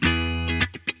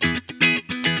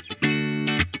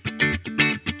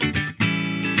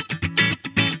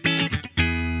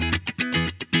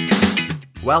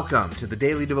Welcome to the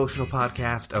daily devotional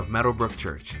podcast of Meadowbrook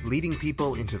Church, leading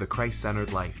people into the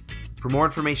Christ-centered life. For more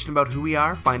information about who we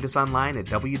are, find us online at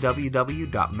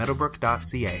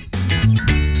www.meadowbrook.ca.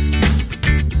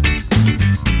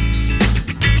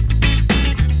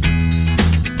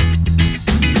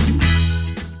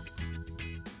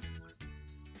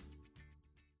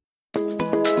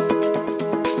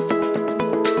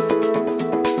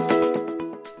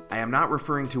 I am not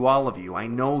referring to all of you. I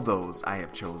know those I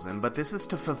have chosen, but this is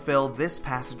to fulfill this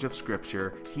passage of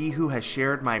Scripture. He who has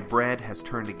shared my bread has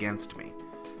turned against me.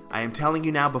 I am telling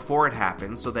you now before it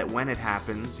happens, so that when it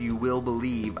happens, you will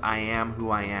believe I am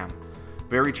who I am.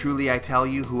 Very truly I tell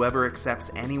you, whoever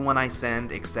accepts anyone I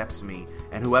send accepts me,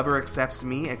 and whoever accepts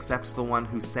me accepts the one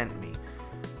who sent me.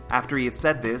 After he had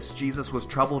said this, Jesus was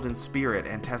troubled in spirit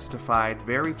and testified,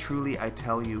 Very truly I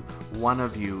tell you, one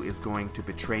of you is going to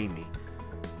betray me.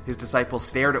 His disciples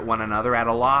stared at one another, at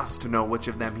a loss to know which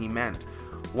of them he meant.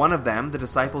 One of them, the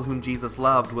disciple whom Jesus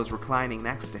loved, was reclining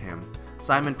next to him.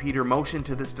 Simon Peter motioned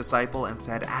to this disciple and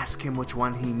said, Ask him which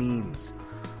one he means.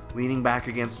 Leaning back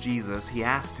against Jesus, he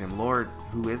asked him, Lord,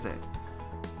 who is it?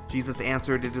 Jesus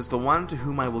answered, It is the one to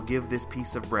whom I will give this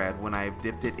piece of bread when I have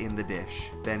dipped it in the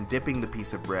dish. Then, dipping the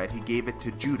piece of bread, he gave it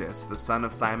to Judas, the son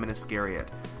of Simon Iscariot.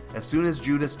 As soon as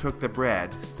Judas took the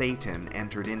bread, Satan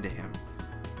entered into him.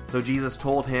 So Jesus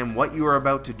told him, What you are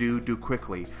about to do, do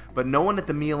quickly. But no one at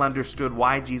the meal understood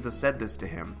why Jesus said this to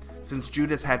him. Since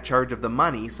Judas had charge of the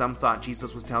money, some thought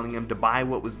Jesus was telling him to buy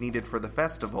what was needed for the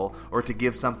festival or to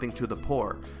give something to the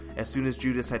poor. As soon as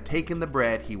Judas had taken the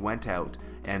bread, he went out,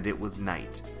 and it was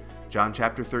night. John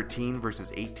chapter 13,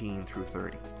 verses 18 through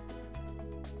 30.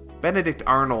 Benedict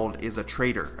Arnold is a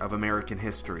traitor of American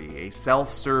history, a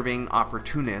self-serving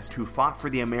opportunist who fought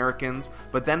for the Americans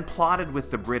but then plotted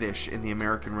with the British in the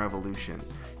American Revolution.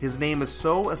 His name is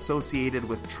so associated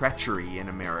with treachery in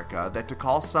America that to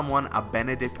call someone a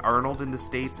Benedict Arnold in the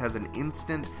States has an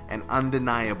instant and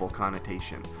undeniable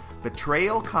connotation.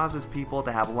 Betrayal causes people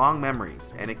to have long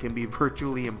memories, and it can be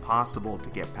virtually impossible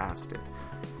to get past it.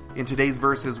 In today's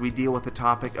verses, we deal with the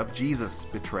topic of Jesus'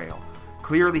 betrayal.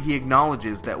 Clearly, he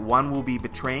acknowledges that one will be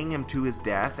betraying him to his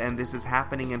death, and this is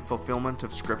happening in fulfillment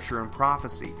of Scripture and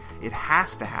prophecy. It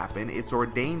has to happen, it's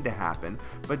ordained to happen,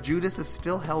 but Judas is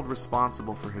still held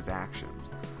responsible for his actions.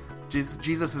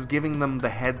 Jesus is giving them the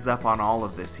heads up on all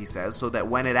of this, he says, so that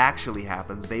when it actually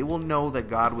happens, they will know that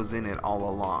God was in it all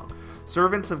along.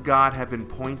 Servants of God have been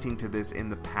pointing to this in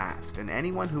the past, and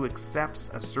anyone who accepts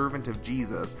a servant of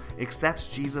Jesus accepts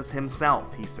Jesus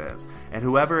himself, he says. And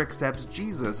whoever accepts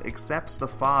Jesus accepts the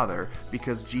Father,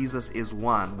 because Jesus is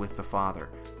one with the Father.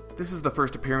 This is the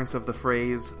first appearance of the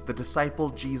phrase, the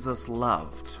disciple Jesus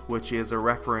loved, which is a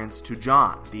reference to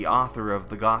John, the author of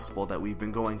the gospel that we've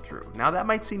been going through. Now that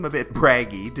might seem a bit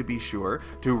braggy, to be sure,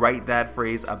 to write that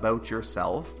phrase about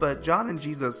yourself, but John and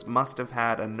Jesus must have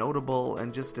had a notable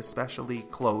and just especially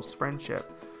close friendship.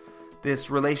 This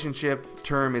relationship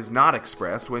term is not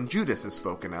expressed when Judas is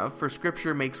spoken of, for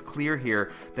Scripture makes clear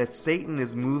here that Satan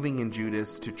is moving in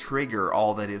Judas to trigger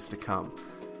all that is to come.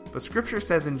 But Scripture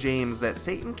says in James that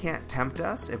Satan can't tempt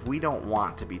us if we don't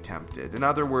want to be tempted. In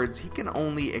other words, he can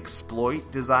only exploit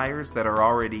desires that are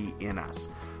already in us.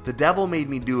 The devil made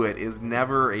me do it is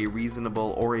never a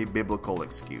reasonable or a biblical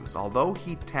excuse. Although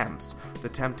he tempts, the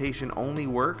temptation only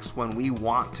works when we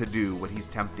want to do what he's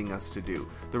tempting us to do.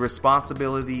 The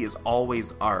responsibility is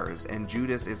always ours, and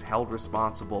Judas is held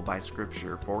responsible by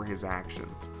Scripture for his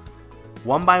actions.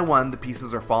 One by one, the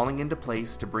pieces are falling into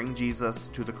place to bring Jesus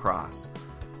to the cross.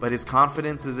 But his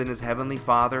confidence is in his heavenly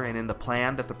Father and in the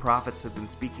plan that the prophets have been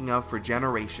speaking of for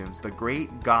generations, the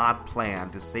great God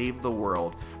plan to save the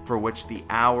world for which the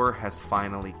hour has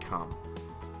finally come.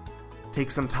 Take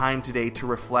some time today to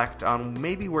reflect on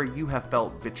maybe where you have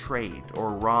felt betrayed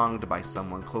or wronged by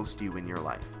someone close to you in your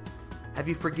life. Have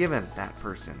you forgiven that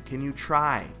person? Can you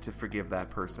try to forgive that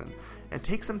person? And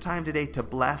take some time today to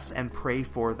bless and pray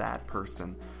for that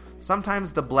person.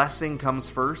 Sometimes the blessing comes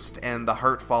first and the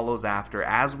heart follows after.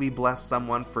 As we bless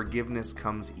someone, forgiveness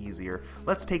comes easier.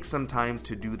 Let's take some time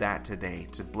to do that today,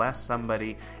 to bless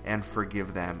somebody and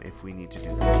forgive them if we need to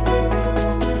do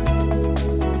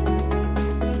that.